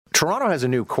Toronto has a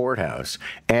new courthouse,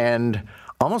 and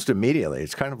almost immediately,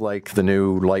 it's kind of like the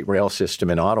new light rail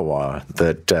system in Ottawa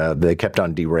that they kept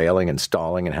on derailing and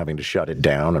stalling and having to shut it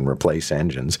down and replace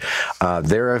engines.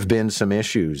 There have been some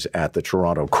issues at the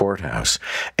Toronto courthouse,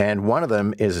 and one of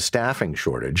them is a staffing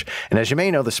shortage. And as you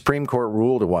may know, the Supreme Court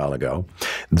ruled a while ago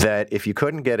that if you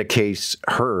couldn't get a case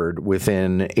heard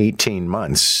within 18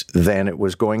 months, then it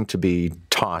was going to be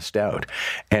tossed out.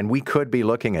 And we could be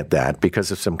looking at that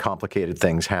because of some complicated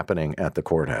things happening at the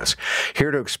courthouse.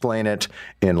 Here to explain it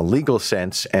in a legal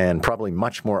sense, and probably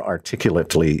much more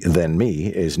articulately than me,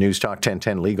 is NEWSTALK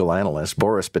 1010 legal analyst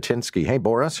Boris Bytensky. Hey,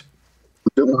 Boris.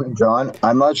 Good morning, John.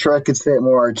 I'm not sure I could say it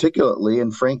more articulately,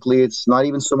 and frankly, it's not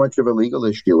even so much of a legal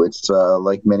issue. It's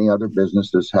like many other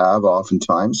businesses have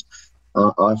oftentimes.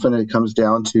 Often it comes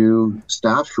down to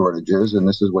staff shortages, and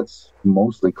this is what's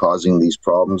mostly causing these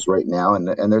problems right now,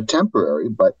 and they're temporary,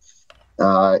 but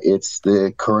it's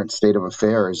the current state of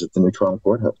affairs at the new Toronto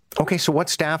courthouse. Okay, so what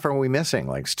staff are we missing?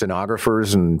 Like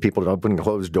stenographers and people to open and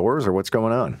close doors, or what's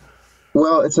going on?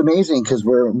 Well, it's amazing because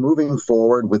we're moving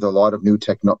forward with a lot of new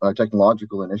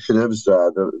technological initiatives.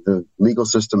 The legal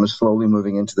system is slowly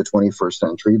moving into the 21st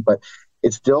century, but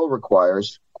it still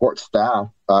requires court staff,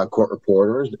 court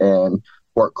reporters, and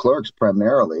court clerks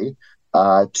primarily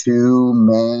to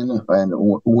man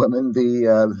and women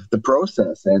the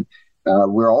process. And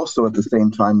we're also at the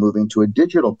same time moving to a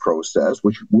digital process,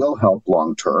 which will help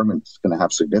long term, and it's going to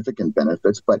have significant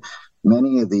benefits. But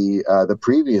many of the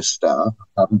previous staff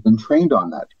haven't been trained on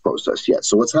that process yet.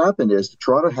 So what's happened is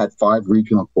Toronto had 5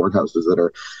 regional courthouses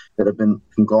that have been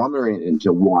conglomerated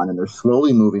into one, and they're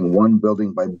slowly moving one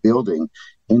building by building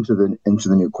into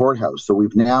the new courthouse. So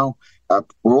we've now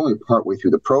we're only partway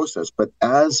through the process, but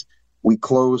as we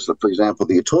close, for example,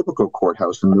 the Etobicoke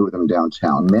courthouse and move them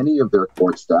downtown, many of their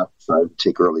court staff decide to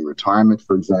take early retirement,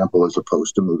 for example, as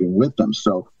opposed to moving with them.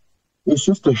 So it's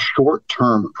just a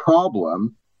short-term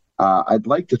problem. I'd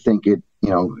like to think it,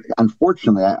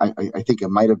 unfortunately, I think it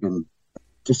might have been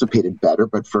anticipated better,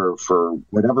 but for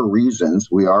whatever reasons,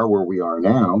 we are where we are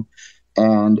now.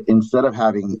 And instead of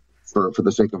having, for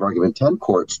the sake of argument, 10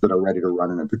 courts that are ready to run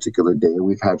in a particular day,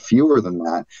 we've had fewer than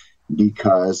that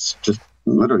because just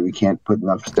literally we can't put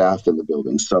enough staff in the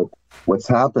building. So what's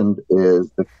happened is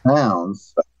the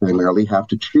towns primarily have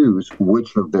to choose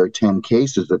which of their 10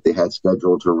 cases that they had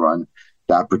scheduled to run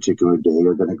that particular day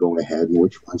are going to go ahead and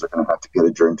which ones are going to have to get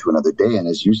adjourned to another day. And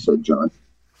as you said, John,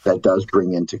 that does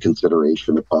bring into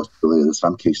consideration the possibility that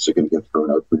some cases are going to get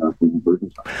thrown out for not being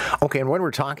burdensome. Okay, and when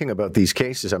we're talking about these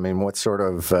cases, I mean, what sort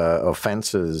of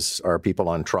offenses are people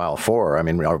on trial for? I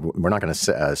mean, we're not going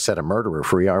to set a murderer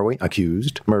free, are we?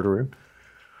 Accused murderer?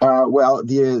 Well,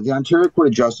 the Ontario Court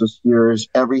of Justice hears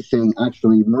everything.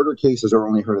 Actually, murder cases are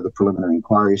only heard at the preliminary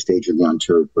inquiry stage of the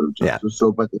Ontario Court of Justice. Yeah.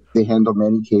 So, but they handle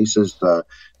many cases.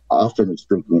 Often it's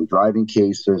drinking and driving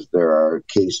cases. There are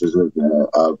cases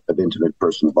of intimate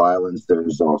personal violence.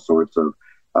 There's all sorts of,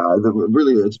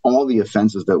 really, it's all the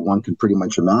offenses that one can pretty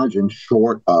much imagine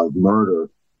short of murder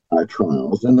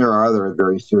trials. And there are other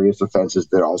very serious offenses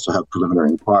that also have preliminary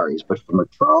inquiries. But from a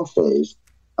trial phase,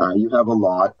 you have a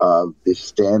lot of the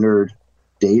standard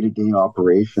day-to-day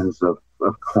operations of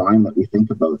crime that we think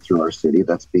about through our city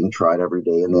that's being tried every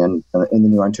day in the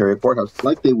new Ontario courthouse,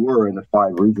 like they were in the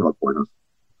 5 regional courthouses.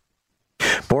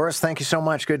 Boris, thank you so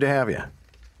much. Good to have you.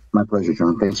 My pleasure,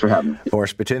 John. Thanks for having me.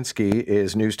 Boris Bytensky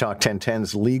is NEWSTALK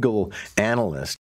 1010's legal analyst.